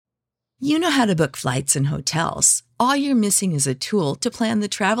You know how to book flights and hotels. All you're missing is a tool to plan the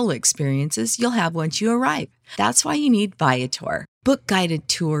travel experiences you'll have once you arrive. That's why you need Viator. Book guided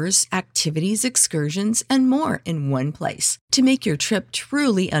tours, activities, excursions, and more in one place to make your trip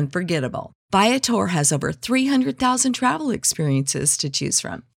truly unforgettable. Viator has over 300,000 travel experiences to choose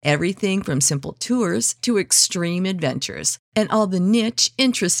from. Everything from simple tours to extreme adventures and all the niche,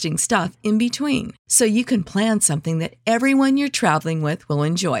 interesting stuff in between. So you can plan something that everyone you're traveling with will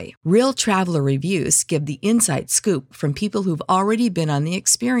enjoy. Real traveler reviews give the inside scoop from people who've already been on the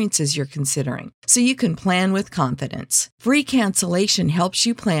experiences you're considering. So you can plan with confidence. Free cancellation helps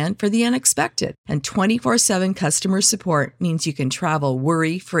you plan for the unexpected. And 24/7 customer support means you can travel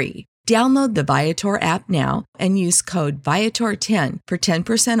worry-free. Download the Viator app now and use code Viator10 for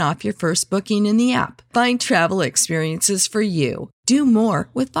 10% off your first booking in the app. Find travel experiences for you. Do more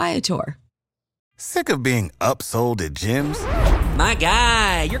with Viator. Sick of being upsold at gyms? My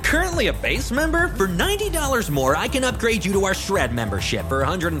guy, you're currently a base member. For $90 more, I can upgrade you to our Shred membership. For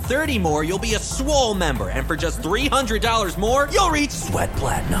 $130 more, you'll be a Swole member. And for just $300 more, you'll reach Sweat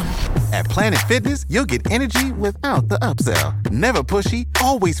Platinum. At Planet Fitness, you'll get energy without the upsell. Never pushy,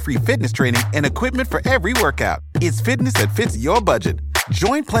 always free fitness training and equipment for every workout. It's fitness that fits your budget.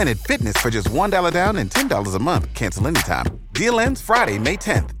 Join Planet Fitness for just $1 down and $10 a month. Cancel anytime. Deal ends Friday, May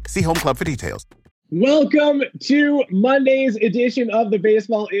 10th. See Home Club for details. Welcome to Monday's edition of the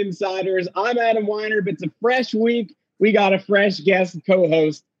Baseball Insiders. I'm Adam Weiner, but it's a fresh week. We got a fresh guest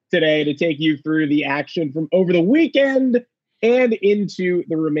co-host today to take you through the action from over the weekend and into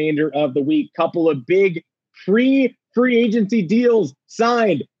the remainder of the week. Couple of big free agency deals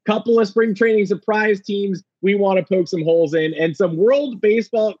signed, couple of spring training surprise teams we want to poke some holes in, and some World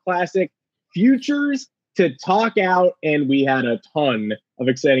Baseball Classic futures to talk out, and we had a ton of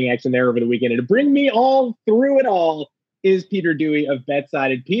exciting action there over the weekend. And to bring me all through it all is Peter Dewey of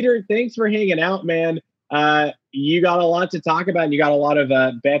BetSided. Peter, thanks for hanging out, man. You got a lot to talk about, and you got a lot of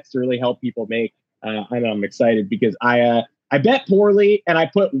bets to really help people make. And I'm excited because I bet poorly, and I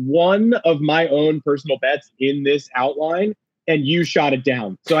put one of my own personal bets in this outline, and you shot it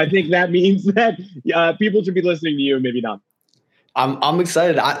down. So I think that means that people should be listening to you, and maybe not. I'm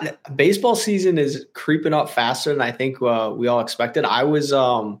excited. Baseball season is creeping up faster than I think we all expected. I was,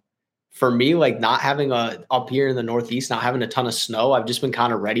 for me, like not having up here in the Northeast, not having a ton of snow. I've just been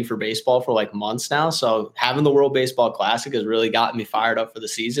kind of ready for baseball for like months now. So having the World Baseball Classic has really gotten me fired up for the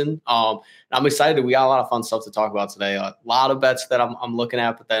season. I'm excited. We got a lot of fun stuff to talk about today. A lot of bets that I'm looking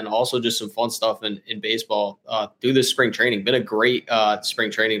at, but then also just some fun stuff in baseball through this spring training. Been a great spring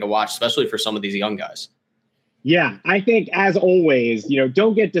training to watch, especially for some of these young guys. Yeah, I think as always,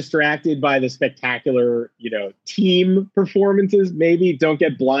 don't get distracted by the spectacular, team performances. Maybe don't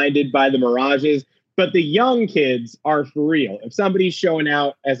get blinded by the mirages, but the young kids are for real. If somebody's showing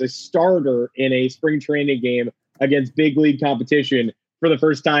out as a starter in a spring training game against big league competition for the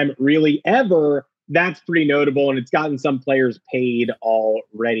first time really ever, that's pretty notable. And it's gotten some players paid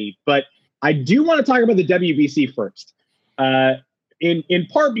already. But I do want to talk about the WBC first, in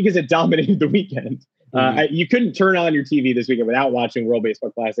part because it dominated the weekend. You couldn't turn on your TV this weekend without watching World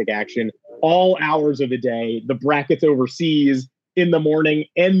Baseball Classic action all hours of the day. The brackets overseas in the morning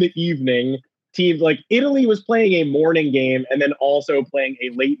and the evening. Teams like Italy was playing a morning game and then also playing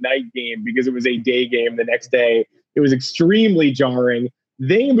a late night game because it was a day game the next day. It was extremely jarring.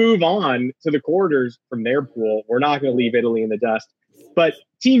 They move on to the quarters from their pool. We're not going to leave Italy in the dust. But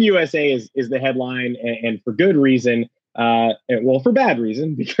Team USA is the headline, and for good reason. For bad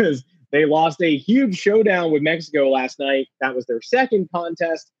reason, because they lost a huge showdown with Mexico last night. That was their second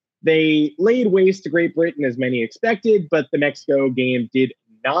contest. They laid waste to Great Britain, as many expected, but the Mexico game did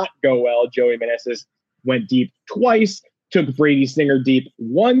not go well. Joey Meneses went deep twice, took Brady Singer deep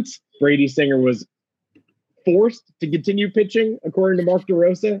once. Brady Singer was forced to continue pitching, according to Mark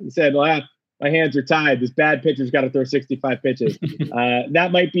DeRosa. He said, my hands are tied. This bad pitcher's got to throw 65 pitches.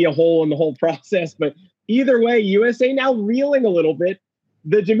 That might be a hole in the whole process, but either way, USA now reeling a little bit.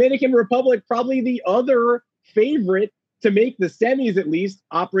 The Dominican Republic, probably the other favorite to make the semis, at least,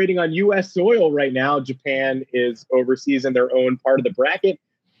 operating on U.S. soil right now. Japan is overseas in their own part of the bracket.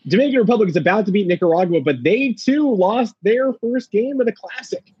 Dominican Republic is about to beat Nicaragua, but they, too, lost their first game of the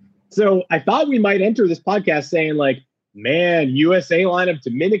Classic. So I thought we might enter this podcast saying, man, USA lineup,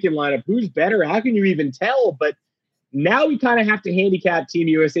 Dominican lineup, who's better? How can you even tell? But now we kind of have to handicap Team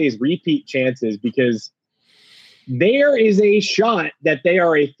USA's repeat chances because there is a shot that they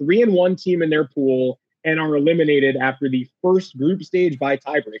are a 3-1 team in their pool and are eliminated after the first group stage by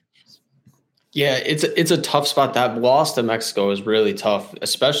tiebreakers. Yeah, it's a tough spot. That loss to Mexico is really tough,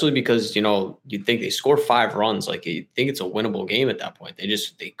 especially because, you'd think they score 5 runs. Like, you think it's a winnable game at that point.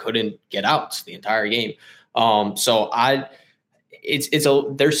 They couldn't get out the entire game. They're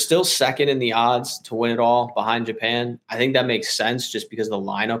still second in the odds to win it all behind Japan. I think that makes sense just because the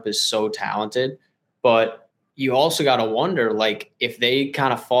lineup is so talented. But you also got to wonder, like, if they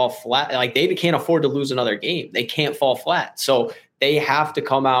kind of fall flat, like they can't afford to lose another game. They can't fall flat. So they have to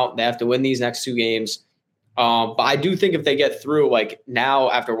come out. They have to win these next 2 games. But I do think if they get through, like now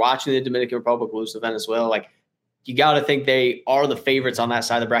after watching the Dominican Republic lose to Venezuela, like you got to think they are the favorites on that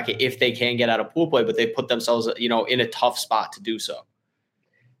side of the bracket if they can get out of pool play, but they put themselves, in a tough spot to do so.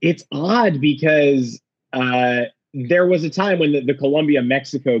 It's odd because there was a time when the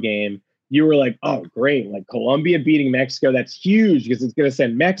Colombia-Mexico game, you were like, oh, great. Like Colombia beating Mexico, that's huge because it's going to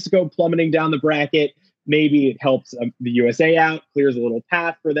send Mexico plummeting down the bracket. Maybe it helps the USA out, clears a little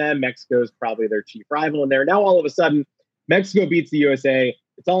path for them. Mexico's probably their chief rival in there. Now, all of a sudden, Mexico beats the USA.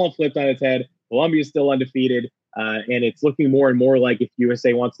 It's all flipped on its head. Colombia's still undefeated. And it's looking more and more like if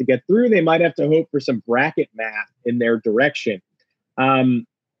USA wants to get through, they might have to hope for some bracket math in their direction.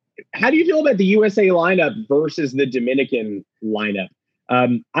 How do you feel about the USA lineup versus the Dominican lineup?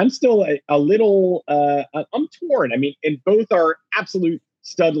 I'm still a little, I'm torn. I mean, and both are absolute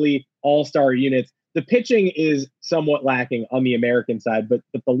studly all-star units. The pitching is somewhat lacking on the American side, but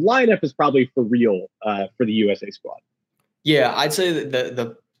the lineup is probably for real for the USA squad. Yeah, I'd say that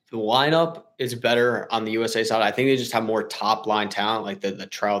the lineup is better on the USA side. I think they just have more top line talent, like the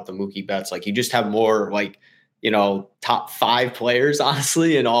Trout, the Mookie Betts. Like you just have more top 5 players,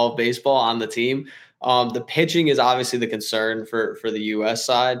 honestly, in all of baseball on the team. The pitching is obviously the concern for the US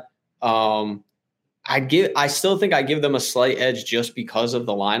side. I still think I give them a slight edge just because of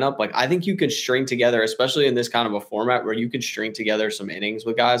the lineup. Like I think you can string together, especially in this kind of a format where you can string together some innings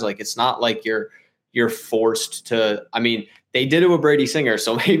with guys. Like it's not like you're forced to. I mean, they did it with Brady Singer,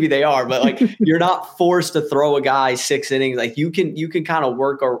 so maybe they are, but like you're not forced to throw a guy 6 innings. Like you can kind of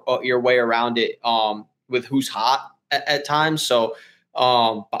work your way around it with who's hot at times. So.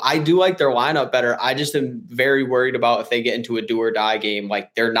 But I do like their lineup better. I just am very worried about if they get into a do or die game,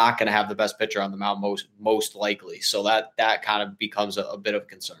 like they're not going to have the best pitcher on the mound most likely. So that kind of becomes a bit of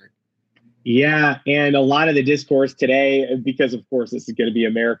concern. Yeah. And a lot of the discourse today, because of course this is going to be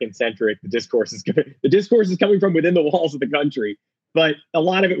American centric, the discourse is coming from within the walls of the country. But a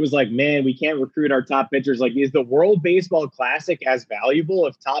lot of it was like, man, we can't recruit our top pitchers. Like, is the World Baseball Classic as valuable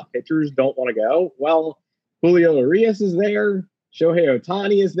if top pitchers don't want to go? Well, Julio Urias is there. Shohei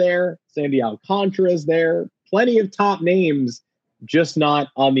Ohtani is there. Sandy Alcantara is there. Plenty of top names, just not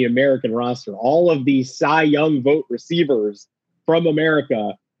on the American roster. All of the Cy Young vote receivers from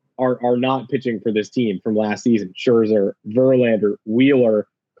America are not pitching for this team from last season. Scherzer, Verlander, Wheeler,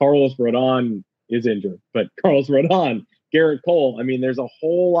 Carlos Rodon is injured, but Carlos Rodon, Garrett Cole. I mean, there's a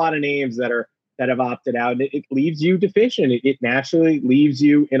whole lot of names that have opted out, and it leaves you deficient. It naturally leaves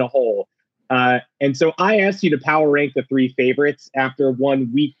you in a hole. And so I asked you to power rank the 3 favorites after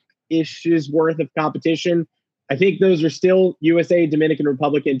 1 week-ish's worth of competition. I think those are still USA, Dominican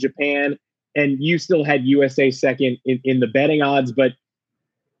Republic, and Japan. And you still had USA second in the betting odds. But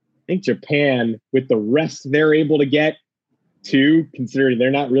I think Japan, with the rest they're able to get to, considering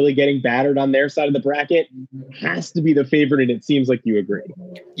they're not really getting battered on their side of the bracket, has to be the favorite. And it seems like you agree.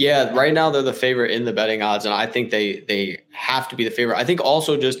 Yeah, right now they're the favorite in the betting odds. And I think they have to be the favorite. I think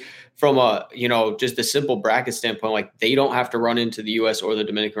also just from just a simple bracket standpoint, like they don't have to run into the US or the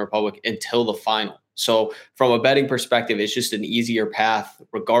Dominican Republic until the final. So from a betting perspective, it's just an easier path.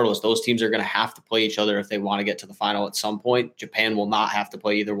 Regardless, those teams are going to have to play each other if they want to get to the final at some point. Japan will not have to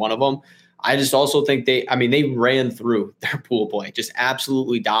play either one of them. I just also think they ran through their pool play, just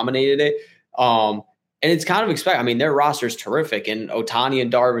absolutely dominated it. And it's kind of expected. I mean, their roster is terrific, and Ohtani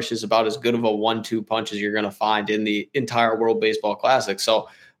and Darvish is about as good of a 1-2 punch as you're going to find in the entire World Baseball Classic. So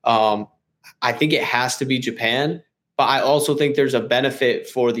I think it has to be Japan, but I also think there's a benefit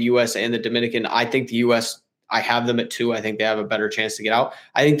for the US and the Dominican. I think the US, I have them at 2. I think they have a better chance to get out.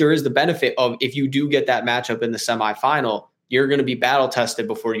 I think there is the benefit of if you do get that matchup in the semifinal, you're going to be battle tested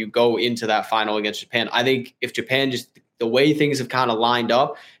before you go into that final against Japan. I think if Japan, just the way things have kind of lined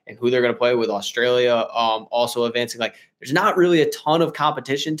up and who they're going to play with, Australia also advancing, like there's not really a ton of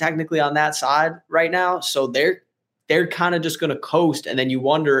competition technically on that side right now. So they're kind of just going to coast. And then you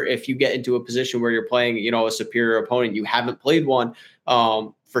wonder if you get into a position where you're playing, a superior opponent, you haven't played one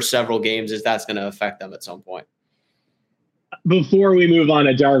for several games, is that's going to affect them at some point. Before we move on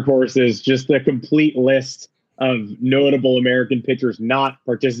to dark horses, just a complete list of notable American pitchers not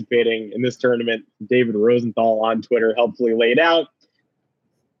participating in this tournament. David Rosenthal on Twitter helpfully laid out.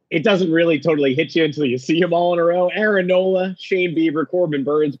 it doesn't really totally hit you until you see them all in a row. Aaron Nola, Shane Bieber, Corbin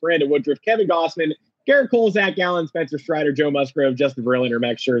Burns, Brandon Woodruff, Kevin Gausman, Garrett Cole, Zach Gallen, Spencer Strider, Joe Musgrove, Justin Verlander,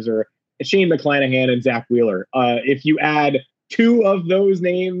 Max Scherzer, Shane McClanahan, and Zach Wheeler. If you add two of those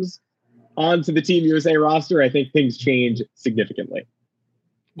names onto the Team USA roster, I think things change significantly.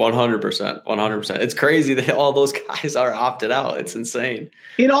 100%. It's crazy that all those guys are opted out. It's insane.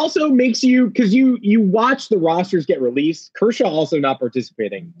 It also makes you, because you watch the rosters get released. Kershaw also not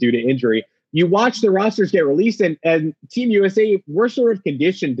participating due to injury. You watch the rosters get released, and Team USA, we're sort of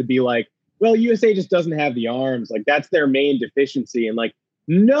conditioned to be like, well, USA just doesn't have the arms. Like, that's their main deficiency. And like,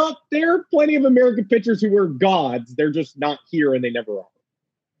 no, there are plenty of American pitchers who are gods. They're just not here, and they never are.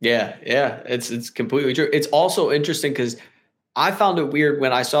 Yeah. It's completely true. It's also interesting because I found it weird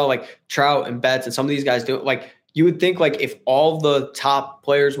when I saw like Trout and Betts and some of these guys do it. Like, you would think like if all the top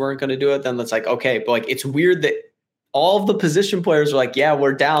players weren't going to do it, then it's like, okay. But like, it's weird that all of the position players are like, yeah,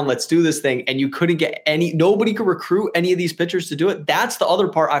 we're down. Let's do this thing. And you couldn't get nobody could recruit any of these pitchers to do it. That's the other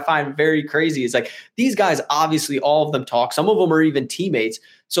part I find very crazy. Is like, these guys, obviously all of them talk. Some of them are even teammates.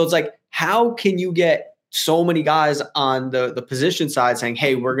 So it's like, how can you get so many guys on the position side saying,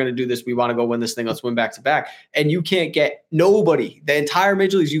 hey, we're going to do this. We want to go win this thing. Let's win back to back. And you can't get nobody. The entire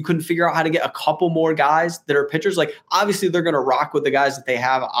major leagues, you couldn't figure out how to get a couple more guys that are pitchers. Like, obviously they're going to rock with the guys that they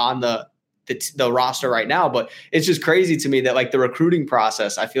have on the roster right now. But it's just crazy to me that like the recruiting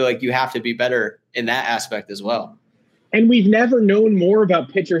process, I feel like you have to be better in that aspect as well. And we've never known more about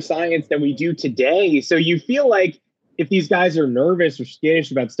pitcher science than we do today. So you feel like if these guys are nervous or skittish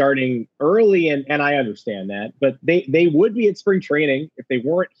about starting early, and I understand that, but they would be at spring training if they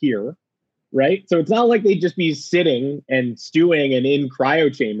weren't here, right? So it's not like they'd just be sitting and stewing and in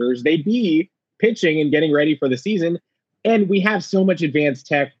cryo chambers. They'd be pitching and getting ready for the season. And we have so much advanced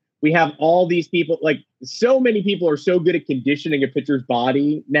tech. We have all these people, like so many people are so good at conditioning a pitcher's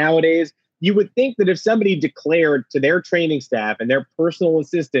body nowadays. You would think that if somebody declared to their training staff and their personal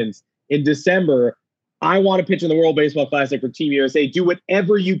assistants in December, I want to pitch in the World Baseball Classic for Team USA, do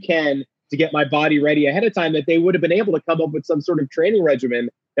whatever you can to get my body ready ahead of time, that they would have been able to come up with some sort of training regimen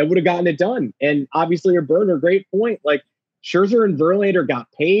that would have gotten it done. And obviously, your Burner, great point. Like, Scherzer and Verlander got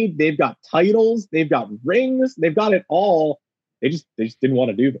paid. They've got titles. They've got rings. They've got it all. They just didn't want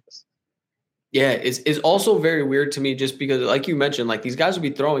to do this. Yeah, it's also very weird to me just because, like you mentioned, like these guys will be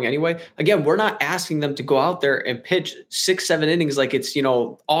throwing anyway. Again, we're not asking them to go out there and pitch 6-7 innings like it's,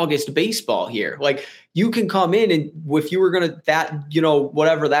 August baseball here. Like, you can come in and if you were going to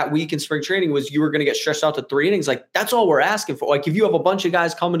whatever that week in spring training was, you were going to get stretched out to 3 innings. Like, that's all we're asking for. Like, if you have a bunch of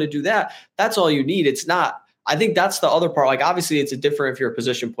guys coming to do that, that's all you need. It's not, I think that's the other part. Like, obviously it's a different if you're a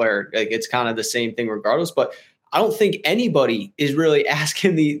position player, like it's kind of the same thing regardless, but I don't think anybody is really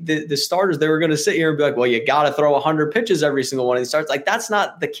asking the starters. They were going to sit here and be like, well, you got to throw 100 pitches every single one of these starts. Like, that's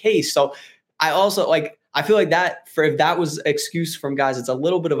not the case. So I also I feel like that if that was an excuse from guys, it's a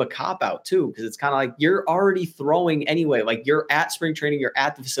little bit of a cop out too, because it's kind of like you're already throwing anyway. Like, you're at spring training, you're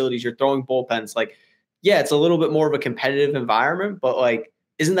at the facilities, you're throwing bullpens. Like, yeah, it's a little bit more of a competitive environment, but like,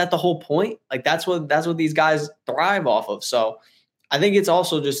 isn't that the whole point? Like, that's what these guys thrive off of. So I think it's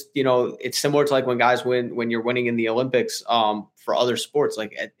also just, it's similar to like when guys win, when you're winning in the Olympics for other sports.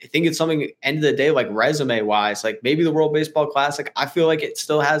 Like, I think it's something, end of the day, like resume wise, like maybe the World Baseball Classic, I feel like it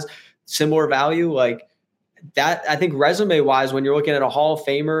still has similar value. Like that, I think resume wise, when you're looking at a Hall of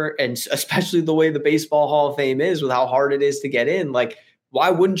Famer, and especially the way the Baseball Hall of Fame is with how hard it is to get in, like, why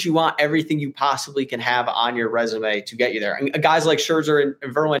wouldn't you want everything you possibly can have on your resume to get you there? And guys like Scherzer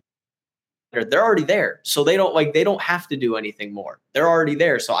and Verlander, they're already there. So they don't have to do anything more. They're already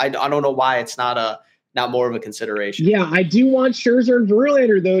there. So I don't know why it's not more of a consideration. Yeah, I do want Scherzer and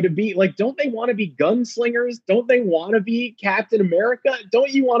Verlander, though, to be like, don't they want to be gunslingers? Don't they want to be Captain America?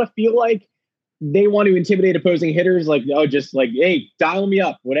 Don't you want to feel like they want to intimidate opposing hitters? Like, no, just like, hey, dial me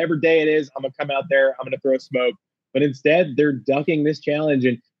up. Whatever day it is, I'm going to come out there. I'm going to throw smoke. But instead, they're ducking this challenge.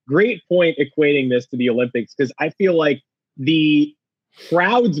 And great point equating this to the Olympics, because I feel like the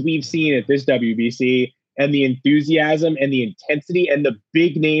crowds we've seen at this WBC and the enthusiasm and the intensity and the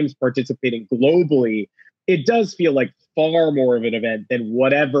big names participating globally, it does feel like far more of an event than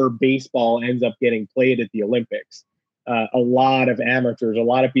whatever baseball ends up getting played at the Olympics. A lot of amateurs, a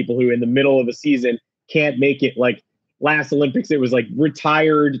lot of people who in the middle of the season can't make it. Like last Olympics, it was like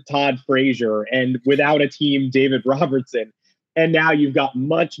retired Todd Frazier and without a team, David Robertson. And now you've got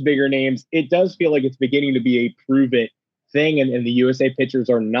much bigger names. It does feel like it's beginning to be a prove it thing, and the USA pitchers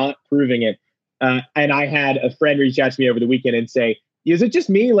are not proving it. And I had a friend reach out to me over the weekend and say, is it just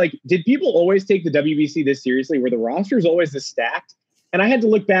me? Like, did people always take the WBC this seriously? Were the rosters always this stacked? And I had to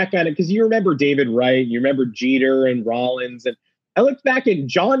look back at it because you remember David Wright, you remember Jeter and Rollins, and I looked back and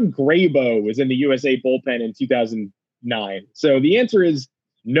John Grabo was in the USA bullpen in 2009. So the answer is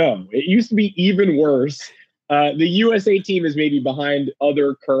no. It used to be even worse. The USA team is maybe behind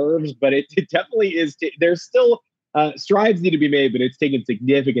other curves, but it definitely is. There's still strides need to be made, but it's taken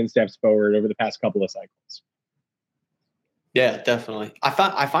significant steps forward over the past couple of cycles. Yeah, definitely.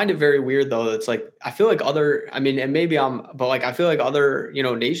 I find it very weird though. It's like, I feel like other, I mean, and maybe I feel like other,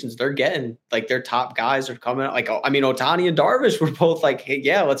 nations, they're getting like their top guys are coming out. Like, I mean, Ohtani and Darvish were both like, hey,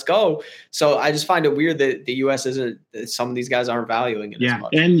 yeah, let's go. So I just find it weird that the US some of these guys aren't valuing it as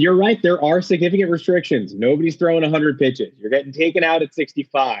much. And you're right. There are significant restrictions. Nobody's throwing 100 pitches. You're getting taken out at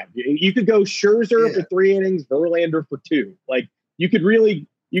 65. You could go Scherzer for 3 innings, Verlander for 2. Like you could really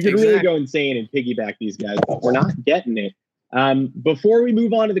go insane and piggyback these guys, but we're not getting it. Before we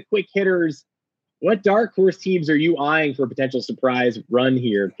move on to the quick hitters, what dark horse teams are you eyeing for a potential surprise run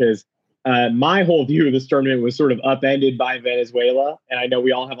here? Because my whole view of this tournament was sort of upended by Venezuela, and I know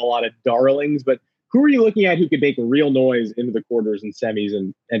we all have a lot of darlings, but who are you looking at who could make a real noise into the quarters and semis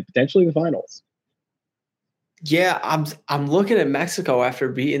and potentially the finals? Yeah, I'm looking at Mexico after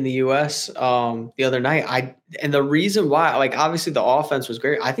beating the US the other night. And the reason why, like, obviously the offense was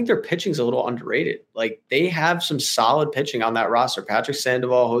great. I think their pitching's a little underrated. Like, they have some solid pitching on that roster. Patrick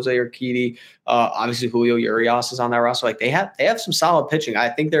Sandoval, Jose Urquidy, obviously Julio Urias is on that roster. Like, they have some solid pitching. I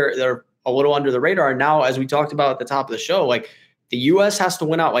think they're a little under the radar. And now, as we talked about at the top of the show, like, the US has to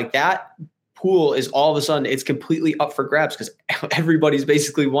win out. Like, that pool is all of a sudden it's completely up for grabs because everybody's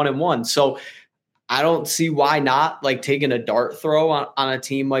basically 1-1. So I don't see why not, like, taking a dart throw on a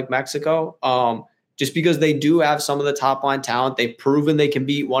team like Mexico, just because they do have some of the top line talent. They've proven they can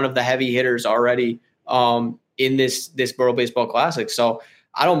beat one of the heavy hitters already in this World Baseball Classic. So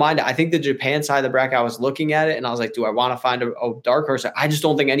I don't mind it. I think the Japan side of the bracket, I was looking at it and I was like, do I want to find a dark horse? I just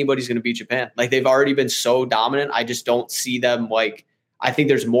don't think anybody's going to beat Japan. Like, they've already been so dominant. I just don't see them. Like, I think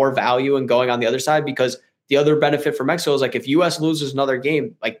there's more value in going on the other side, because the other benefit for Mexico is, like, if U.S. loses another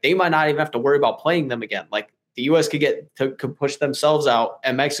game, like, they might not even have to worry about playing them again. Like, the U.S. could push themselves out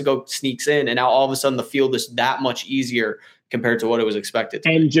and Mexico sneaks in, and now all of a sudden the field is that much easier compared to what it was expected.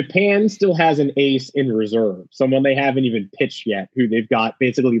 And Japan still has an ace in reserve, someone they haven't even pitched yet, who they've got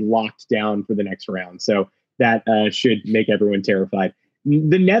basically locked down for the next round. So that should make everyone terrified.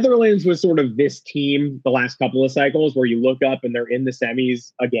 The Netherlands was sort of this team the last couple of cycles where you look up and they're in the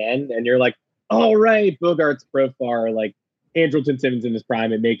semis again, and you're like, all right, Bogarts, Profar, like Andrelton Simmons in his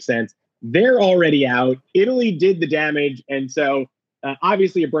prime, it makes sense. They're already out. Italy did the damage. And so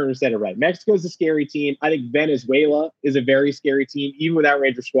obviously, Burner said it right. Mexico's a scary team. I think Venezuela is a very scary team. Even without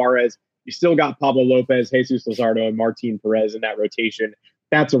Ranger Suarez, you still got Pablo Lopez, Jesus Luzardo, and Martin Perez in that rotation.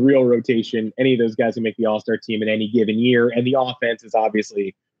 That's a real rotation. Any of those guys can make the All-Star team in any given year. And the offense is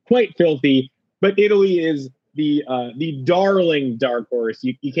obviously quite filthy. But Italy is the darling dark horse.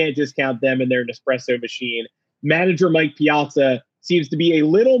 You can't discount them and their Nespresso machine. Manager Mike Piazza seems to be a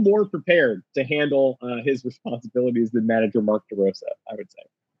little more prepared to handle his responsibilities than manager Mark DeRosa, I would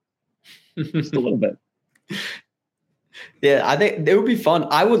say. Just a little bit. Yeah, I think it would be fun.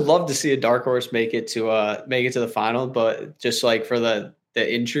 I would love to see a dark horse make it to the final, but just like for the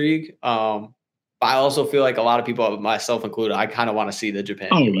intrigue. But I also feel like a lot of people, myself included, I kind of want to see the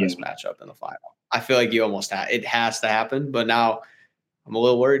Japan-US matchup in the final. I feel like it has to happen, but now I'm a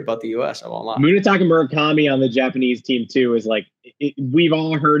little worried about the U.S. I won't lie. Munetaka Murakami on the Japanese team too is like, we've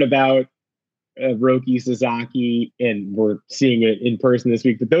all heard about Roki Sasaki, and we're seeing it in person this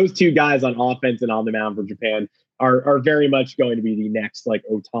week. But those two guys on offense and on the mound for Japan are very much going to be the next like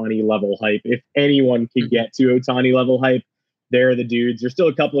Ohtani level hype. If anyone can get to Ohtani level hype, they're the dudes. They're still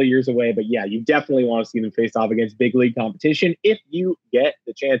a couple of years away, but yeah, you definitely want to see them face off against big league competition if you get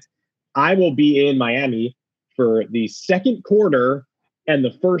the chance. I will be in Miami for the second quarter and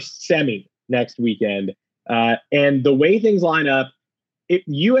the first semi next weekend. And the way things line up,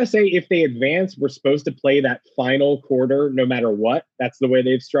 USA, if they advance, we're supposed to play that final quarter no matter what. That's the way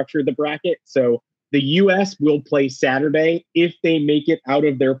they've structured the bracket. So the US will play Saturday if they make it out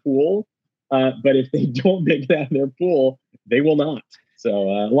of their pool. But if they don't make it out of their pool, they will not. So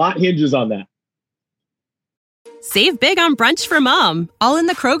a lot hinges on that. Save big on brunch for mom, all in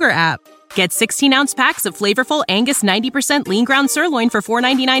the Kroger app. Get 16-ounce packs of flavorful Angus 90% lean ground sirloin for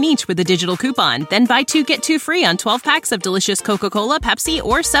 $4.99 each with a digital coupon. Then buy 2, get 2 free on 12 packs of delicious Coca-Cola, Pepsi,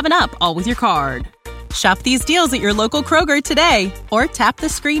 or 7-Up, all with your card. Shop these deals at your local Kroger today, or tap the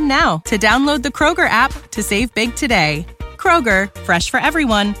screen now to download the Kroger app to save big today. Kroger, fresh for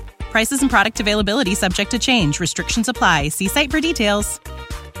everyone. Prices and product availability subject to change. Restrictions apply. See site for details.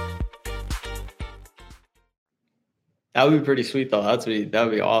 That would be pretty sweet, though. That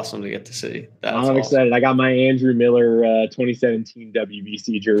would be awesome to get to see. I'm excited. I got my Andrew Miller 2017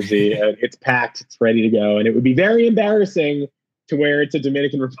 WBC jersey. It's packed. It's ready to go. And it would be very embarrassing to wear it to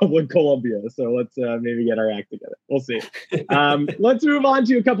Dominican Republic, Colombia. So let's maybe get our act together. We'll see. Let's move on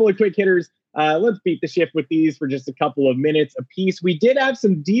to a couple of quick hitters. Let's beat the shift with these for just a couple of minutes apiece. We did have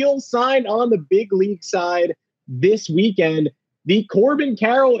some deals signed on the big league side this weekend. The Corbin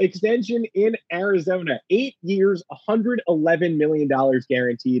Carroll extension in Arizona, 8 years, $111 million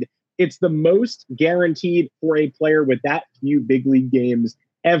guaranteed. It's the most guaranteed for a player with that few big league games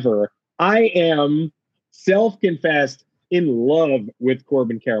ever. I am self-confessed in love with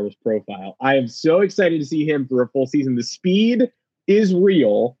Corbin Carroll's profile. I am so excited to see him for a full season. The speed is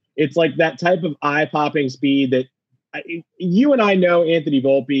real. It's like that type of eye-popping speed that you and I know Anthony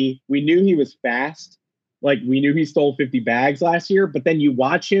Volpe. We knew he was fast. Like, we knew he stole 50 bags last year, but then you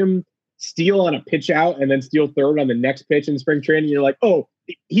watch him steal on a pitch out and then steal third on the next pitch in spring training. You're like, oh,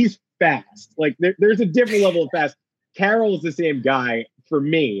 he's fast. Like, there's a different level of fast. Carroll is the same guy for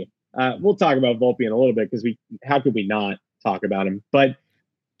me. We'll talk about Volpe in a little bit because how could we not talk about him? But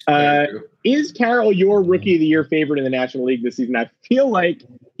is Carroll your Rookie of the Year favorite in the National League this season? I feel like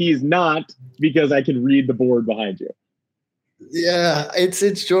he's not because I can read the board behind you. Yeah,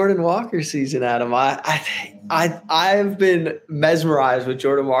 it's Jordan Walker season, Adam. I've been mesmerized with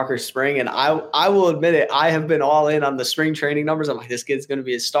Jordan Walker's spring, and I will admit it. I have been all in on the spring training numbers. I'm like, this kid's going to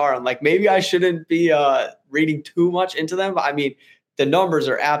be a star. I'm like, maybe I shouldn't be reading too much into them, but I mean, the numbers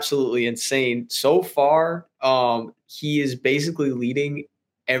are absolutely insane so far. He is basically leading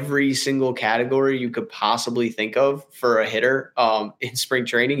every single category you could possibly think of for a hitter in spring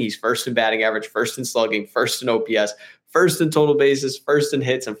training. He's first in batting average, first in slugging, first in OPS, first in total bases, first in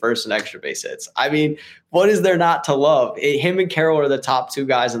hits, and first in extra base hits. I mean, what is there not to love? Him and Carroll are the top two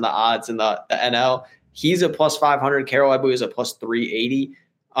guys in the odds in the NL. He's at plus 500. Carroll, I believe, is at plus 380.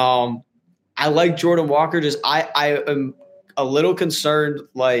 I like Jordan Walker. I am a little concerned,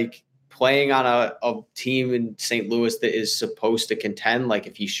 like, playing on a team in St. Louis that is supposed to contend. Like,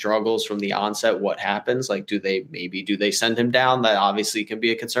 if he struggles from the onset, what happens? Like, do they send him down? That obviously can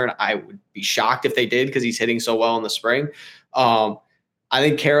be a concern. I would be shocked if they did because he's hitting so well in the spring. I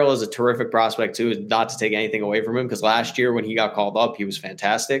think Carroll is a terrific prospect too, not to take anything away from him, because last year when he got called up, he was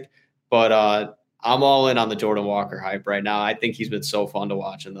fantastic. But I'm all in on the Jordan Walker hype right now. I think he's been so fun to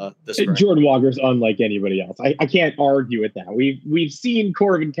watch in the spring. Jordan Walker's unlike anybody else. I can't argue with that. We've seen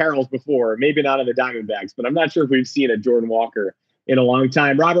Corbin Carrolls before, maybe not in the Diamondbacks, but I'm not sure if we've seen a Jordan Walker in a long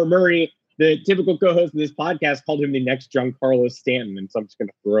time. Robert Murray, the typical co-host of this podcast, called him the next Giancarlo Stanton, and so I'm just going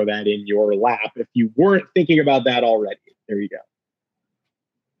to throw that in your lap if you weren't thinking about that already. There you go.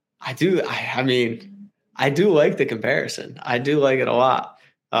 I do. I mean, I do like the comparison. I do like it a lot.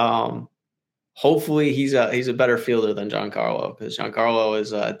 Hopefully he's a better fielder than Giancarlo, because Giancarlo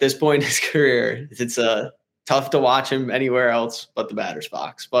is at this point in his career, it's tough to watch him anywhere else but the batter's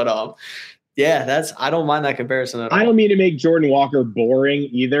box. But yeah, I don't mind that comparison at all. I don't mean to make Jordan Walker boring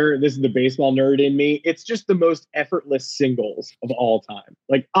either. This is the baseball nerd in me. It's just the most effortless singles of all time.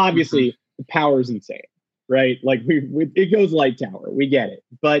 Like, obviously the power's insane, right? Like, it goes light tower. We get it.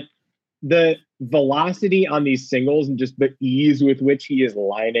 But the velocity on these singles and just the ease with which he is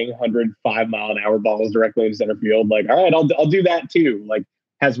lining 105 mile an hour balls directly in center field, like, all right, I'll do that too, like,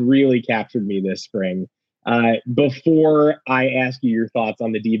 has really captured me this spring. Before I ask you your thoughts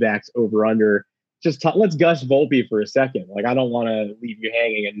on the D-backs over under, let's gush Volpe for a second. Like, I don't want to leave you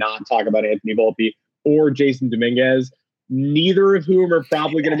hanging and not talk about Anthony Volpe or Jason Dominguez, neither of whom are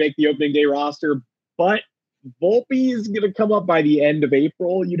probably going to make the opening day roster, but Volpe is going to come up by the end of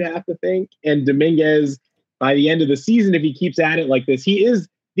April, you'd have to think. And Dominguez by the end of the season, if he keeps at it like this. He is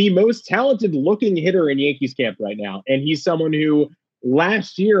the most talented looking hitter in Yankees camp right now. And he's someone who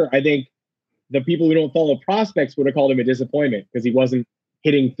last year, I think the people who don't follow prospects would have called him a disappointment because he wasn't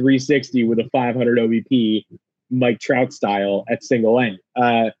hitting 360 with a 500 OBP, Mike Trout style at single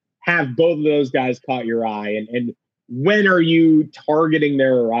A. Have both of those guys caught your eye? And when are you targeting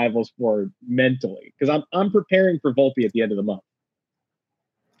their arrivals for mentally? Because I'm preparing for Volpe at the end of the month.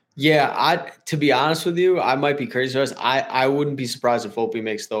 Yeah, to be honest with you, I might be crazy. I wouldn't be surprised if Volpe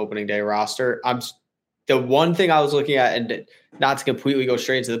makes the opening day roster. The one thing I was looking at, and not to completely go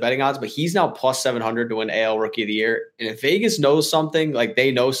straight into the betting odds, but he's now plus 700 to win AL Rookie of the Year. And if Vegas knows something, like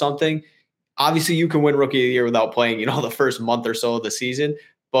they know something, obviously you can win Rookie of the Year without playing, the first month or so of the season.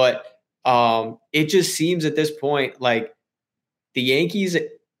 But it just seems at this point like the Yankees,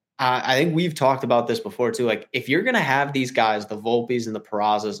 I think we've talked about this before too. Like, if you're going to have these guys, the Volpes and the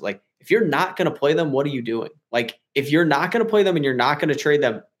Perazzas, like if you're not going to play them, what are you doing? Like, if you're not going to play them and you're not going to trade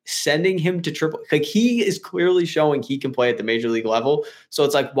them, sending him to triple, like he is clearly showing he can play at the major league level. So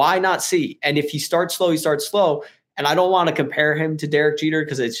it's like, why not see? And if he starts slow, he starts slow. And I don't want to compare him to Derek Jeter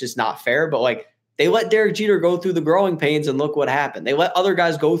because it's just not fair, but like they let Derek Jeter go through the growing pains and look what happened. They let other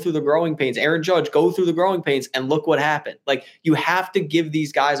guys go through the growing pains. Aaron Judge go through the growing pains and look what happened. Like you have to give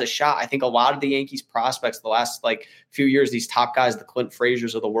these guys a shot. I think a lot of the Yankees prospects the last like few years, these top guys, the Clint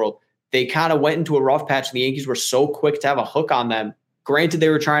Frazier's of the world, they kind of went into a rough patch and the Yankees were so quick to have a hook on them. Granted, they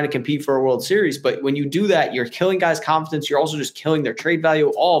were trying to compete for a World Series, but when you do that, you're killing guys' confidence. You're also just killing their trade value,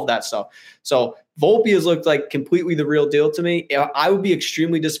 all of that stuff. So Volpe has looked like completely the real deal to me. I would be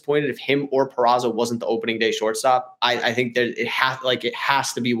extremely disappointed if him or Peraza wasn't the opening day shortstop. I think that it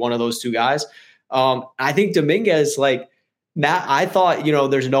has to be one of those two guys. I think Dominguez, like Matt, I thought,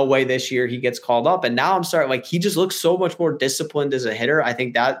 there's no way this year he gets called up. And now I'm starting, like, he just looks so much more disciplined as a hitter. I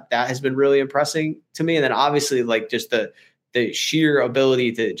think that has been really impressing to me. And then obviously like just the sheer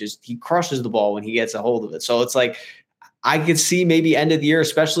ability to he crushes the ball when he gets a hold of it. So it's like, I could see maybe end of the year,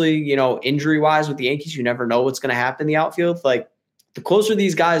 especially, injury wise with the Yankees, you never know what's going to happen in the outfield. Like the closer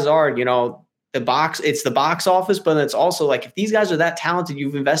these guys are, it's the box office, but it's also like, if these guys are that talented,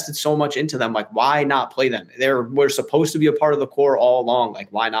 you've invested so much into them. Like, why not play them? We're supposed to be a part of the core all along. Like,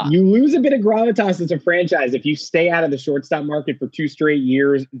 why not? You lose a bit of gravitas as a franchise if you stay out of the shortstop market for 2 straight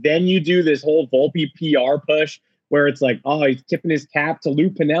years. Then you do this whole Volpe PR push where it's like, oh, he's tipping his cap to Lou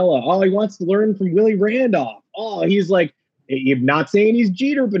Piniella. Oh, he wants to learn from Willie Randolph. Oh, he's like, you're not saying he's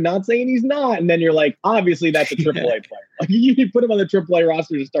Jeter, but not saying he's not. And then you're like, obviously that's a AAA player. Like you put him on the AAA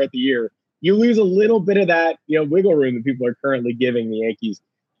roster to start the year. You lose a little bit of that, wiggle room that people are currently giving the Yankees.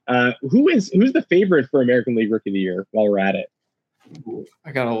 Who's the favorite for American League Rookie of the Year while we're at it?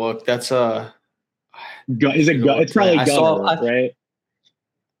 I gotta look. That's it's probably Gunnar, right?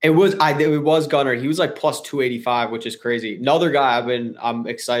 It was Gunnar. He was like plus 285, which is crazy. Another guy I'm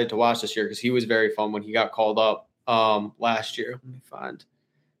excited to watch this year because he was very fun when he got called up last year. Let me find.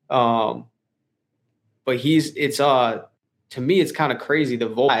 But to me, it's kind of crazy.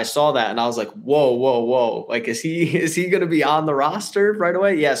 I saw that and I was like, whoa. Like, is he going to be on the roster right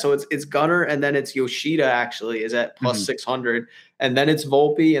away? Yeah. So it's Gunnar and then it's Yoshida actually is at plus 600 and then it's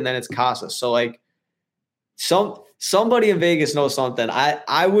Volpe and then it's Casas. So like somebody in Vegas knows something.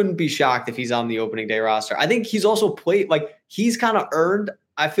 I wouldn't be shocked if he's on the opening day roster. I think he's also played like he's kind of earned,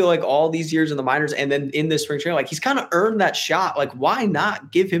 I feel like all these years in the minors and then in this spring training, like he's kind of earned that shot. Like, why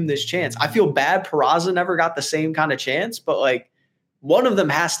not give him this chance? I feel bad Peraza never got the same kind of chance, but like one of them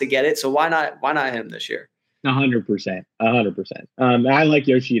has to get it. So why not him this year? 100%. I like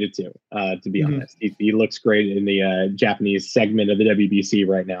Yoshida too, to be honest. He looks great in the Japanese segment of the WBC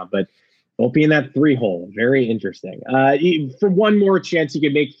right now, but Volpe in that 3-hole, very interesting. For one more chance, you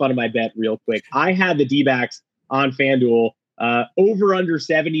can make fun of my bet real quick. I had the D-backs on FanDuel over under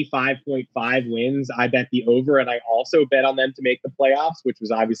 75.5 wins. I bet the over, and I also bet on them to make the playoffs, which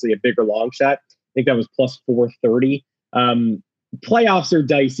was obviously a bigger long shot. I think that was plus 430. Playoffs are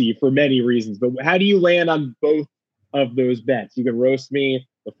dicey for many reasons, but how do you land on both of those bets? You can roast me.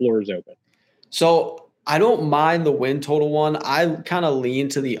 The floor is open. So I don't mind the win total one. I kind of lean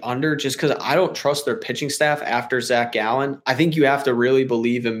to the under just because I don't trust their pitching staff after Zach Gallen. I think you have to really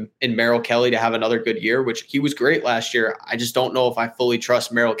believe in Merrill Kelly to have another good year, which he was great last year. I just don't know if I fully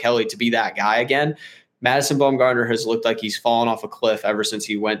trust Merrill Kelly to be that guy again. Madison Bumgarner has looked like he's fallen off a cliff ever since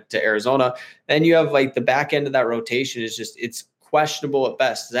he went to Arizona. Then you have like the back end of that rotation it's questionable at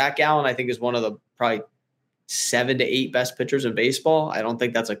best. Zach Gallen, I think, is one of the probably 7 to 8 best pitchers in baseball. I don't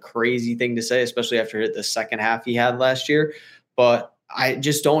think that's a crazy thing to say, especially after the second half he had last year. But I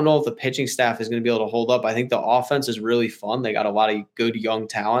just don't know if the pitching staff is going to be able to hold up. I think the offense is really fun. They got a lot of good young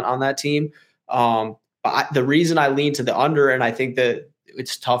talent on that team. But the reason I lean to the under, and I think that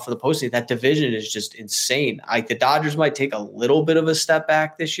it's tough for the postseason, that division is just insane. Like the Dodgers might take a little bit of a step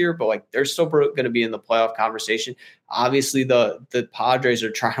back this year, but like they're still going to be in the playoff conversation. Obviously, the Padres are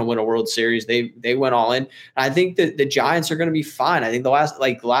trying to win a World Series. They went all in. And I think that the Giants are going to be fine. I think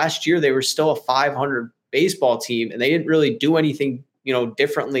last year they were still a 500 baseball team, and they didn't really do anything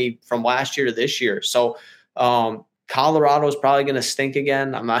differently from last year to this year. So Colorado is probably going to stink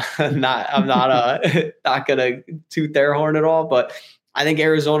again. I'm not going to toot their horn at all, but I think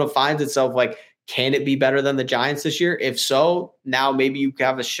Arizona finds itself like, can it be better than the Giants this year? If so, now maybe you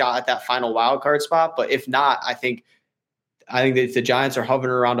have a shot at that final wild card spot. But if not, I think that if the Giants are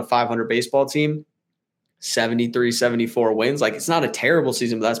hovering around a 500 baseball team, 73, 74 wins, like it's not a terrible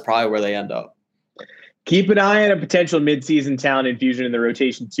season, but that's probably where they end up. Keep an eye on a potential midseason talent infusion in the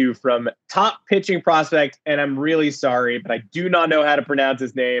rotation too from top pitching prospect. And I'm really sorry, but I do not know how to pronounce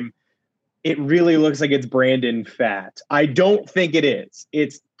his name. It really looks like it's Brandon Pfaadt. I don't think it is.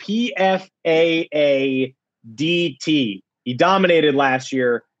 It's Pfaadt. He dominated last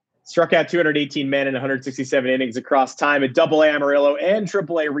year, struck out 218 men in 167 innings across time at Double-A Amarillo and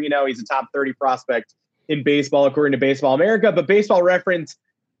Triple-A Reno. He's a top 30 prospect in baseball, according to Baseball America. But Baseball Reference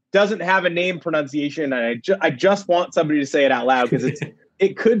doesn't have a name pronunciation, and I just want somebody to say it out loud because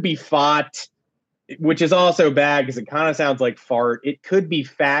it could be Fott, which is also bad because it kind of sounds like fart. It could be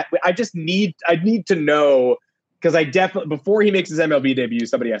fat. I need to know because I definitely, before he makes his MLB debut,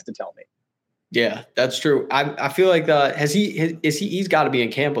 somebody has to tell me. Yeah, that's true. I feel like he's got to be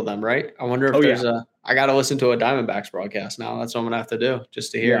in camp with them, right? I wonder if I got to listen to a Diamondbacks broadcast now. That's what I'm gonna have to do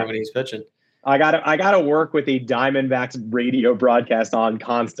just to hear when he's pitching. I gotta work with a Diamondbacks radio broadcast on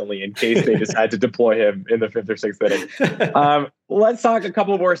constantly in case they decide to deploy him in the 5th or 6th inning. Let's talk a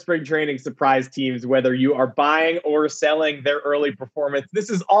couple more spring training surprise teams, whether you are buying or selling their early performance. This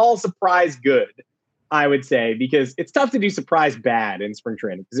is all surprise good, I would say, because it's tough to do surprise bad in spring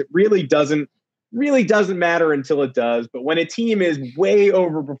training because it really doesn't matter until it does. But when a team is way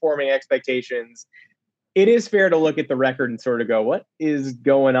overperforming expectations, it is fair to look at the record and sort of go, what is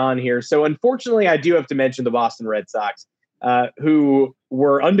going on here? So unfortunately, I do have to mention the Boston Red Sox, who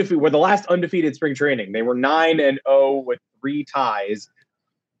were undefeated, were the last undefeated spring training. They were 9-0 with 3 ties.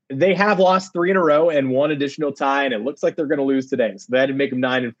 They have lost 3 in a row and 1 additional tie, and it looks like they're going to lose today. So that would make them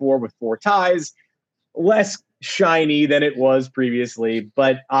 9-4 with 4 ties. Less shiny than it was previously,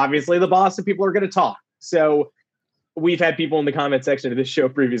 but obviously the Boston people are going to talk. So we've had people in the comment section of this show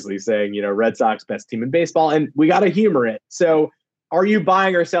previously saying, Red Sox best team in baseball, and we got to humor it. So are you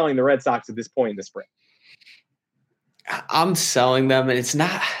buying or selling the Red Sox at this point in the spring? I'm selling them, and it's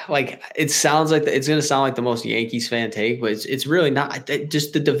not like it sounds like it's going to sound like the most Yankees fan take, but it's really not.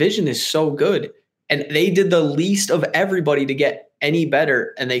 Just the division is so good, and they did the least of everybody to get any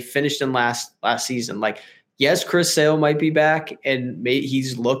better, and they finished in last season. Like, yes, Chris Sale might be back, and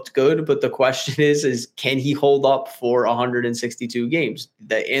he's looked good, but the question is can he hold up for 162 games?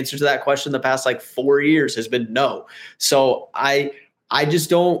 The answer to that question the past 4 years has been no. So I just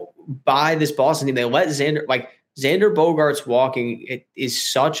don't buy this Boston team. They let Xander Bogaerts walking. It is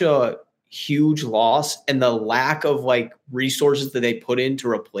such a huge loss, and the lack of resources that they put in to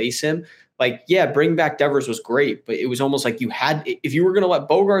replace him. Bring back Devers was great, but it was almost like if you were going to let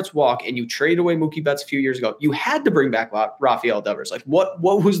Bogaerts walk and you trade away Mookie Betts a few years ago, you had to bring back Rafael Devers. What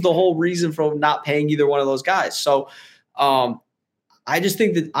was the whole reason for not paying either one of those guys? So I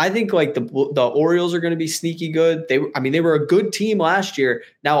think the Orioles are going to be sneaky good. They were a good team last year.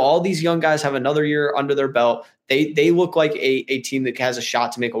 Now all these young guys have another year under their belt. They look like a team that has a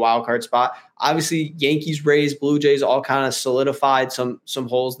shot to make a wild card spot. Obviously, Yankees, Rays, Blue Jays all kind of solidified some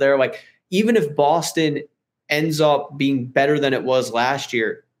holes there. Even if Boston ends up being better than it was last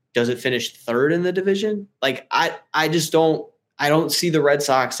year, does it finish 3rd in the division? I don't see the Red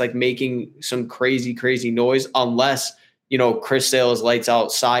Sox making some crazy noise unless, Chris Sale's lights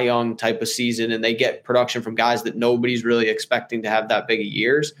out Cy Young type of season and they get production from guys that nobody's really expecting to have that big of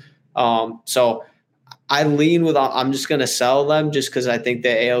years. So I lean with, I'm just going to sell them just because I think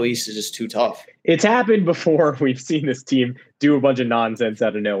the AL East is just too tough. It's happened before. We've seen this team do a bunch of nonsense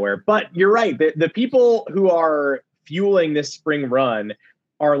out of nowhere. But you're right. The people who are fueling this spring run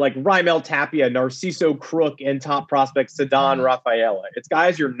are like Raimel Tapia, Narciso Crook, and top prospect Ceddanne Rafaela. It's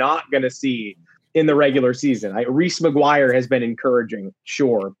guys you're not going to see in the regular season. Reese McGuire has been encouraging,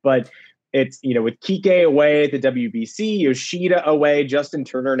 sure. But it's, with Kike away at the WBC, Yoshida away, Justin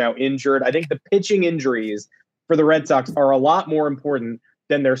Turner now injured. I think the pitching injuries for the Red Sox are a lot more important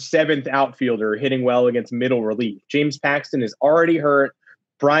than their 7th outfielder hitting well against middle relief. James Paxton is already hurt.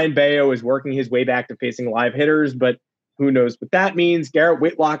 Brian Bayo is working his way back to facing live hitters, but who knows what that means. Garrett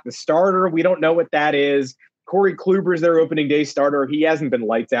Whitlock, the starter, we don't know what that is. Corey Kluber's their opening day starter. He hasn't been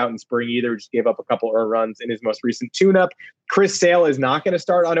lights out in spring either. Just gave up a couple earned runs in his most recent tune-up. Chris Sale is not going to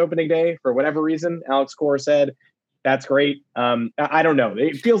start on opening day for whatever reason. Alex Cora said that's great. I don't know.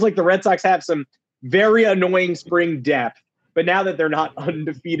 It feels like the Red Sox have some very annoying spring depth. But now that they're not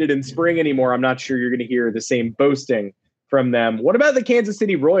undefeated in spring anymore, I'm not sure you're going to hear the same boasting from them. What about the Kansas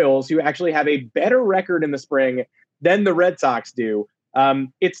City Royals, who actually have a better record in the spring than the Red Sox do?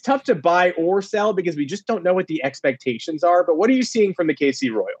 It's tough to buy or sell because we just don't know what the expectations are. But what are you seeing from the KC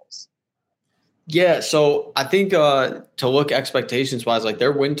Royals? Yeah, so I think to look expectations-wise,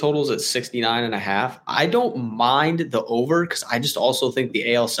 their win totals at 69.5. I don't mind the over because I just also think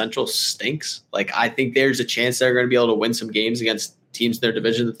the AL Central stinks. I think there's a chance they're going to be able to win some games against teams in their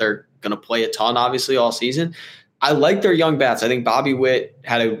division that they're going to play a ton, obviously, all season. I like their young bats. I think Bobby Witt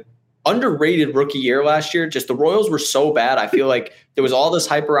had a underrated rookie year last year. Just the Royals were so bad. I feel like there was all this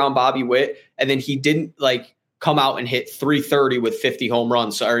hype around Bobby Witt, and then he didn't like come out and hit 330 with 50 home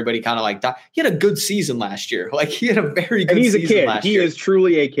runs. So everybody kind of like that. He had a good season last year. Like he had a very good season. And he's a kid. He is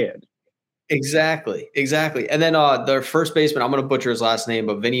truly a kid. Exactly. And then their first baseman, I'm going to butcher his last name,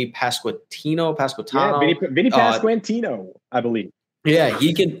 but Vinny Pasquantino. Yeah, Vinny Pasquantino, I believe. Yeah,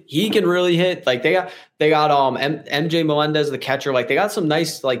 he can really hit. Like they got MJ Melendez, the catcher. Like they got some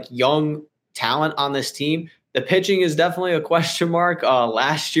nice like young talent on this team. The pitching is definitely a question mark.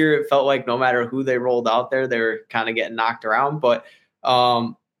 Last year, it felt like no matter who they rolled out there, they were kind of getting knocked around. But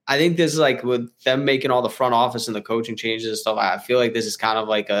I think this is like with them making all the front office and the coaching changes and stuff. I feel like this is kind of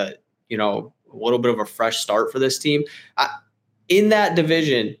like a little bit of a fresh start for this team. In that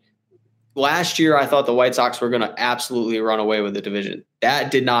division, last year, I thought the White Sox were going to absolutely run away with the division.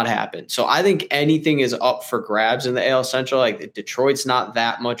 That did not happen. So I think anything is up for grabs in the AL Central. Like Detroit's not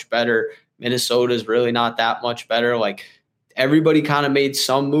that much better. Minnesota's really not that much better. Like everybody kind of made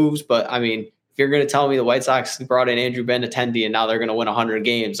some moves, but I mean, if you're going to tell me the White Sox brought in Andrew Benintendi and now they're going to win 100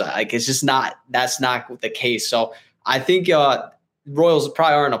 games, like it's just not, that's not the case. So I think Royals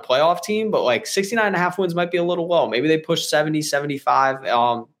probably aren't a playoff team, but like 69.5 wins might be a little low. Maybe they push 70, 75,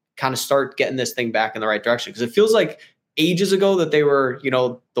 kind of start getting this thing back in the right direction. Because it feels like ages ago that they were,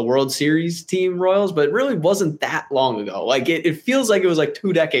 the World Series team Royals, but it really wasn't that long ago. Like it feels like it was like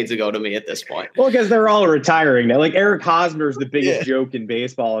 2 decades ago to me at this point. Well, because they're all retiring now. Like Eric Hosmer is the biggest joke in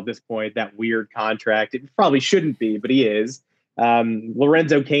baseball at this point, that weird contract. It probably shouldn't be, but he is.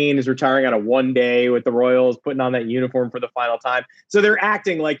 Lorenzo Cain is retiring on a 1 day with the Royals, putting on that uniform for the final time. So they're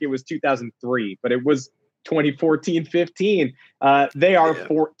acting like it was 2003, but it was 2014-15. They are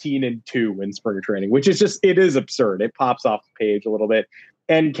 14-2 in spring training, which is just, it is absurd. It pops off the page a little bit.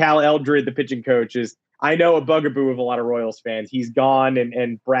 And Cal Eldred, the pitching coach, is, I know, a bugaboo of a lot of Royals fans. He's gone,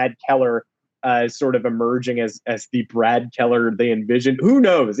 and Brad Keller is sort of emerging as the Brad Keller they envisioned. Who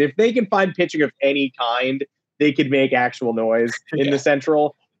knows? If they can find pitching of any kind, they could make actual noise in the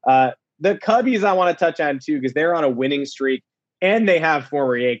Central. The Cubbies I want to touch on too, because they're on a winning streak, and they have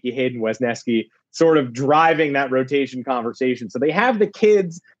former Yankee Hayden Wesneski sort of driving that rotation conversation. So they have the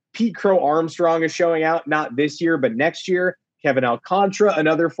kids. Pete Crow Armstrong is showing out, not this year, but next year. Kevin Alcantara,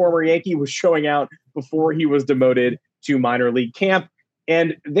 another former Yankee, was showing out before he was demoted to minor league camp.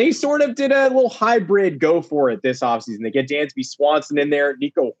 And they sort of did a little hybrid go for it this offseason. They get Dansby Swanson in there.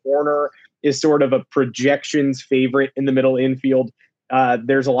 Nico Horner is sort of a projections favorite in the middle infield.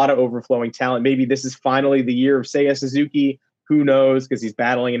 There's a lot of overflowing talent. Maybe this is finally the year of Seiya Suzuki. Who knows? Because he's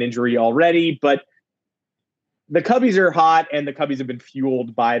battling an injury already. But the Cubbies are hot, and the Cubbies have been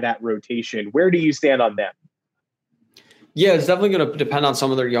fueled by that rotation. Where do you stand on them? Yeah, it's definitely going to depend on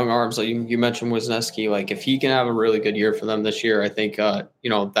some of their young arms. Like you mentioned Wisniewski. Like if he can have a really good year for them this year, I think,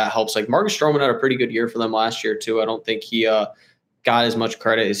 that helps. Like Marcus Stroman had a pretty good year for them last year too. I don't think he got as much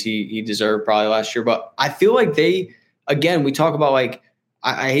credit as he deserved probably last year. But I feel like we talk about like,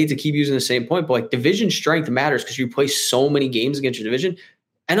 I hate to keep using the same point, but like division strength matters because you play so many games against your division.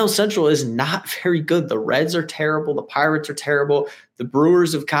 NL Central is not very good. The Reds are terrible. The Pirates are terrible. The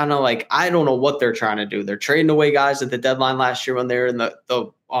Brewers have kind of like, I don't know what they're trying to do. They're trading away guys at the deadline last year when they were in the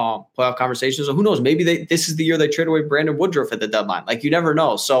playoff conversations. So who knows? Maybe this is the year they trade away Brandon Woodruff at the deadline. Like you never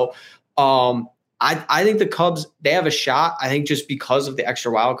know. So I think the Cubs, they have a shot. I think just because of the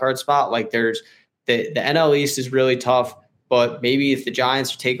extra wild card spot, like there's the NL East is really tough. But maybe if the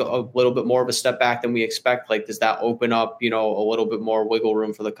Giants take a little bit more of a step back than we expect, like does that open up, a little bit more wiggle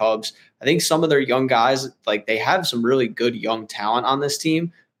room for the Cubs? I think some of their young guys, like they have some really good young talent on this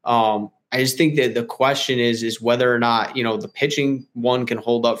team. I just think that the question is whether or not, the pitching, one, can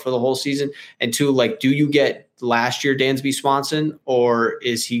hold up for the whole season. And two, like, do you get last year Dansby Swanson, or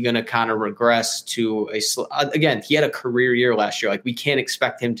is he going to kind of regress to again, he had a career year last year. Like we can't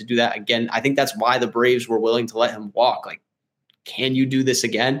expect him to do that again. I think that's why the Braves were willing to let him walk. Like, can you do this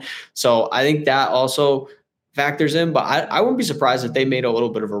again? So I think that also factors in, but I wouldn't be surprised if they made a little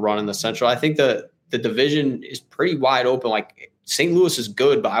bit of a run in the Central. I think the division is pretty wide open. Like St. Louis is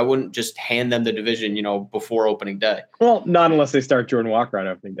good, but I wouldn't just hand them the division, before opening day. Well, not unless they start Jordan Walker on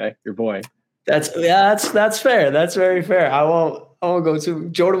opening day, your boy. That's fair. That's very fair. I won't go to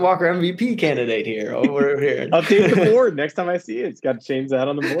Jordan Walker MVP candidate here over here. Update the board next time I see it. It's got to change that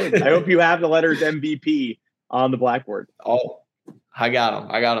on the board. I hope you have the letters MVP on the blackboard. Oh, I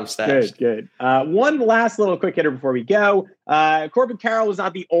got him stashed. Good. One last little quick hitter before we go. Corbin Carroll was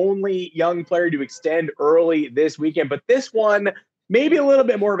not the only young player to extend early this weekend, but this one maybe a little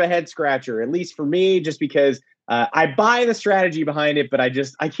bit more of a head scratcher, at least for me, just because I buy the strategy behind it, but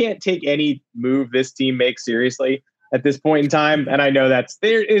I can't take any move this team makes seriously. at this point in time. And I know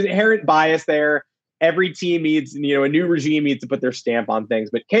there is inherent bias there. Every team needs, a new regime needs to put their stamp on things.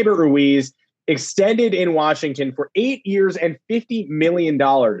 But Keibert Ruiz extended in Washington for 8 years and $50 million.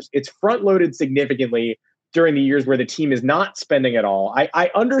 It's front loaded significantly during the years where the team is not spending at all.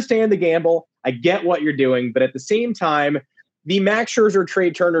 I understand the gamble. I get what you're doing. But at the same time, the Max Scherzer Trey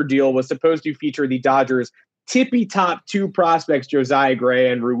Turner deal was supposed to feature the Dodgers' tippy top 2 prospects, Josiah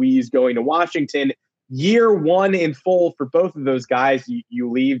Gray and Ruiz, going to Washington. Year 1 in full for both of those guys. You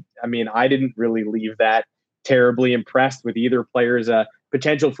leave. I mean, I didn't really leave that terribly impressed with either player's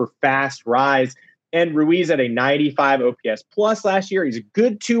potential for fast rise. And Ruiz had a 95 OPS plus last year. He's a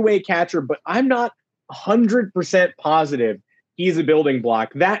good two-way catcher, but I'm not 100% positive he's a building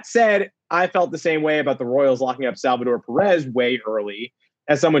block. That said, I felt the same way about the Royals locking up Salvador Perez way early.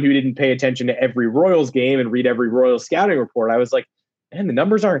 As someone who didn't pay attention to every Royals game and read every Royals scouting report, I was like, man, the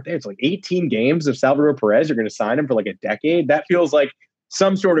numbers aren't there. It's like 18 games of Salvador Perez. You're going to sign him for like a decade. That feels like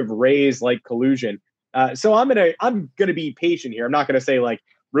some sort of Rays like collusion. So I'm gonna be patient here. I'm not gonna say like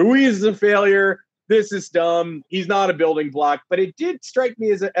Ruiz is a failure. This is dumb. He's not a building block. But it did strike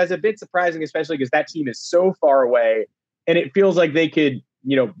me as a bit surprising, especially because that team is so far away, and it feels like they could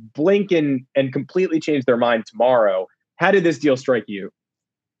blink and completely change their mind tomorrow. How did this deal strike you?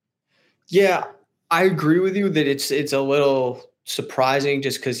 Yeah, I agree with you that it's a little surprising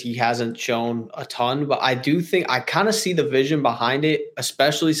just because he hasn't shown a ton, but I do think I kind of see the vision behind it,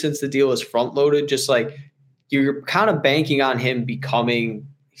 especially since the deal is front loaded. Just like you're kind of banking on him becoming,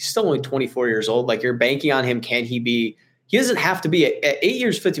 he's still only 24 years old. Like you're banking on him. He doesn't have to be at 8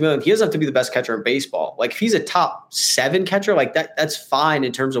 years, $50 million. He doesn't have to be the best catcher in baseball. Like if he's a top 7 catcher, like that's fine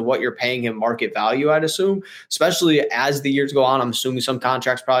in terms of what you're paying him market value, I'd assume, especially as the years go on. I'm assuming some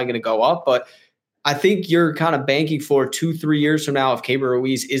contracts probably going to go up, but I think you're kind of banking for 2-3 years from now, if Keibert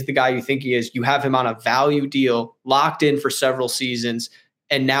Ruiz is the guy you think he is, you have him on a value deal locked in for several seasons,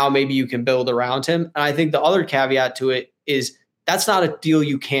 and now maybe you can build around him. And I think the other caveat to it is that's not a deal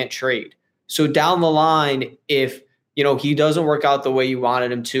you can't trade. So down the line, if he doesn't work out the way you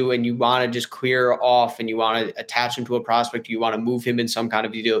wanted him to, and you want to just clear off and you want to attach him to a prospect, you want to move him in some kind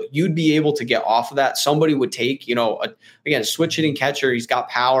of deal, you'd be able to get off of that. Somebody would take, again, switch hitting catcher. He's got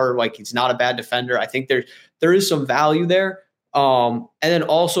power. Like he's not a bad defender. I think there is some value there. And then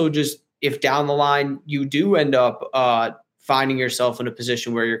also just if down the line you do end up finding yourself in a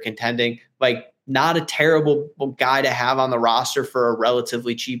position where you're contending, like not a terrible guy to have on the roster for a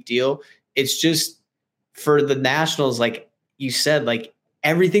relatively cheap deal. It's just, for the Nationals, like you said, like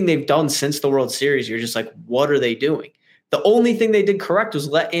everything they've done since the World Series, you're just like, what are they doing? The only thing they did correct was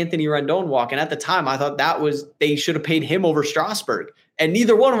let Anthony Rendon walk. And at the time, I thought they should have paid him over Strasburg. And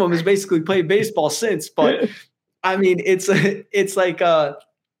neither one of them has basically played baseball since. But I mean, it's a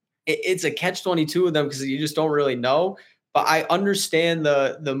catch-22 with them because you just don't really know. But I understand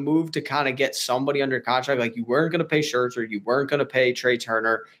the move to kind of get somebody under contract. Like you weren't going to pay Scherzer, you weren't going to pay Trey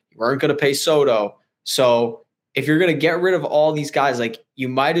Turner, you weren't going to pay Soto. So if you're going to get rid of all these guys, like you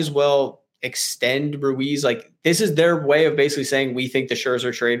might as well extend Ruiz. Like this is their way of basically saying, we think the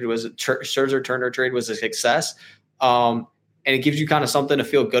Scherzer Turner trade was a success. And it gives you kind of something to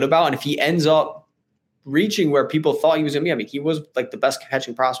feel good about. And if he ends up reaching where people thought he was going to be, I mean, he was like the best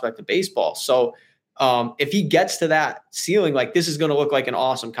catching prospect of baseball. So if he gets to that ceiling, like this is going to look like an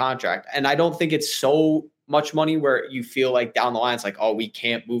awesome contract. And I don't think it's so much money where you feel like down the line, it's like, oh, we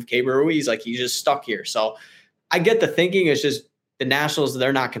can't move Keibert Ruiz. Like he's just stuck here. So I get the thinking. It's just the Nationals,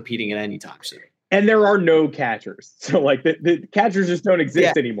 they're not competing at any time soon. And there are no catchers. So like the catchers just don't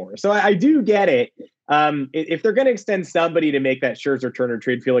exist anymore. So I do get it. If they're going to extend somebody to make that Scherzer Turner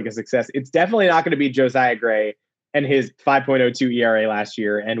trade feel like a success, it's definitely not going to be Josiah Gray and his 5.02 ERA last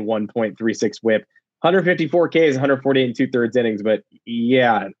year and 1.36 whip. 154 Ks, 148 and 2/3 innings. But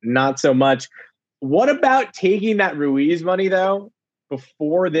yeah, not so much. What about taking that Ruiz money, though,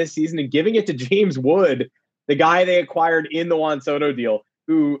 before this season and giving it to James Wood, the guy they acquired in the Juan Soto deal,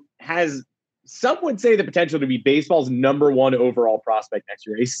 who has, some would say, the potential to be baseball's #1 overall prospect next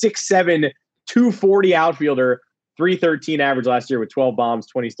year? A 6'7", 240 outfielder, 313 average last year with 12 bombs,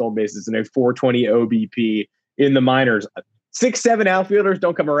 20 stolen bases, and a 420 OBP in the minors. 6'7" outfielders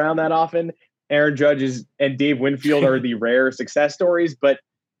don't come around that often. Aaron Judge and Dave Winfield are the rare success stories, but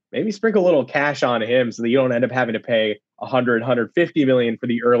maybe sprinkle a little cash on him so that you don't end up having to pay $150 million for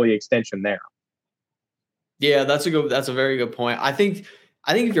the early extension there. Yeah, that's a very good point. I think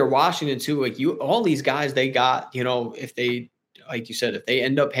if you're Washington too, like all these guys they got, if they, like you said, if they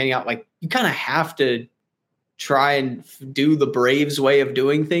end up panning out, like you kind of have to try and do the Braves way of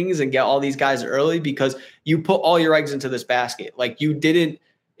doing things and get all these guys early because you put all your eggs into this basket. Like you didn't,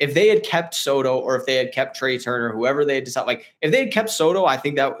 if they had kept Soto or if they had kept Trey Turner, whoever they had decided, like if they had kept Soto, I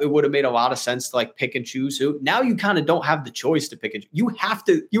think that it would have made a lot of sense to like pick and choose who. Now you kind of don't have the choice to pick and you have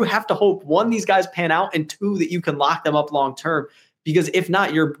to hope, one, these guys pan out, and two, that you can lock them up long term. Because if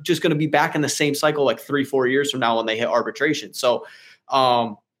not, you're just going to be back in the same cycle like 3-4 years from now when they hit arbitration. So,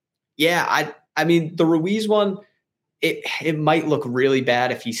 yeah, I mean, the Ruiz one, it might look really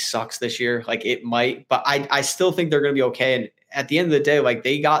bad if he sucks this year. Like it might, but I still think they're going to be okay. And at the end of the day, like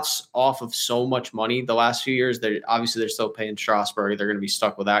they got off of so much money the last few years. They're still paying Strasburg. They're going to be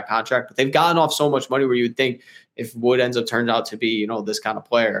stuck with that contract, but they've gotten off so much money where you would think if Wood ends up turns out to be, you know, this kind of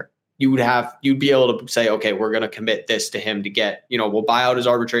player, you'd be able to say, okay, we're going to commit this to him to get, you know, we'll buy out his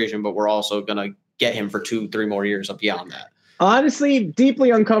arbitration, but we're also going to get him for 2-3 more years up beyond that. Honestly,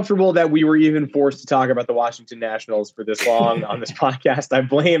 deeply uncomfortable that we were even forced to talk about the Washington Nationals for this long on this podcast. I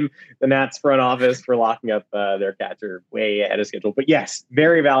blame the Nats front office for locking up their catcher way ahead of schedule. But yes,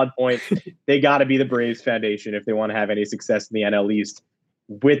 very valid point. They got to be the Braves Foundation if they want to have any success in the NL East,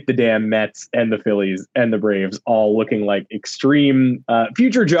 with the damn Mets and the Phillies and the Braves all looking like extreme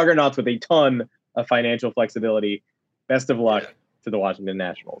future juggernauts with a ton of financial flexibility. Best of luck to the Washington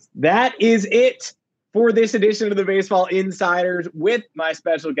Nationals. That is it for this edition of the Baseball Insiders with my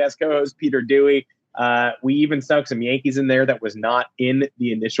special guest co-host, Peter Dewey. We even stuck some Yankees in there that was not in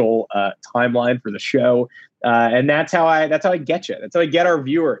the initial timeline for the show. And that's how I get you. That's how I get our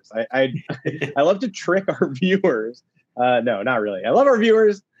viewers. I love to trick our viewers. No, not really. I love our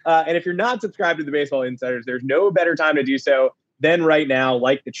viewers. And if you're not subscribed to the Baseball Insiders, there's no better time to do so than right now.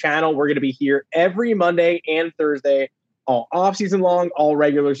 Like the channel, we're going to be here every Monday and Thursday, all off-season long, all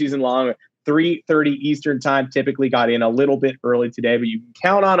regular season long, 3:30 Eastern time. Typically got in a little bit early today, but you can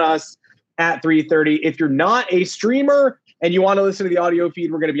count on us at 3:30. If you're not a streamer and you want to listen to the audio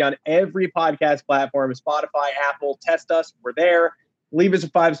feed, we're going to be on every podcast platform, Spotify, Apple. Test us. We're there. Leave us a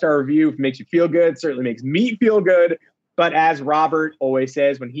 5-star review if it makes you feel good. Certainly makes me feel good. But as Robert always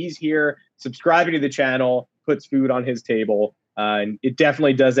says, when he's here, subscribing to the channel puts food on his table. And it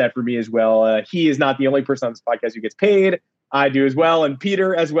definitely does that for me as well. He is not the only person on this podcast who gets paid. I do as well. And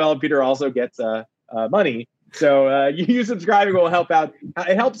Peter as well. Peter also gets money. So you subscribing will help out.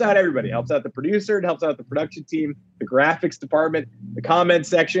 It helps out everybody. It helps out the producer. It helps out the production team, the graphics department, the comment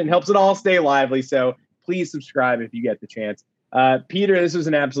section. Helps it all stay lively. So please subscribe if you get the chance. Peter, this was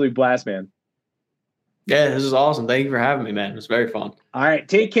an absolute blast, man. Yeah, this is awesome. Thank you for having me, man. It was very fun. All right.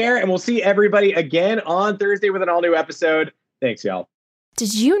 Take care. And we'll see everybody again on Thursday with an all-new episode. Thanks, y'all.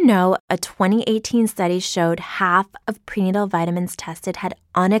 Did you know a 2018 study showed half of prenatal vitamins tested had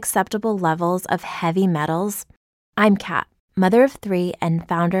unacceptable levels of heavy metals? I'm Kat, mother of 3 and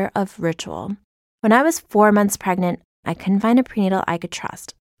founder of Ritual. When I was 4 months pregnant, I couldn't find a prenatal I could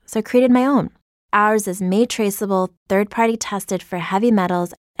trust, so I created my own. Ours is made traceable, third-party tested for heavy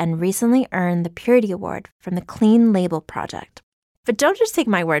metals, and recently earned the Purity Award from the Clean Label Project. But don't just take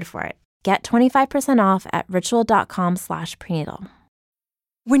my word for it. Get 25% off at ritual.com/prenatal.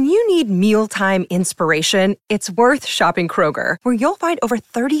 When you need mealtime inspiration, it's worth shopping Kroger, where you'll find over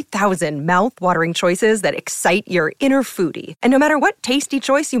 30,000 mouth-watering choices that excite your inner foodie. And no matter what tasty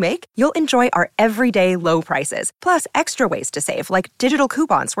choice you make, you'll enjoy our everyday low prices, plus extra ways to save, like digital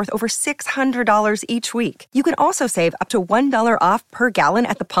coupons worth over $600 each week. You can also save up to $1 off per gallon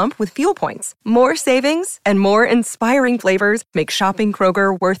at the pump with fuel points. More savings and more inspiring flavors make shopping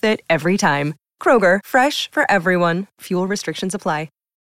Kroger worth it every time. Kroger, fresh for everyone. Fuel restrictions apply.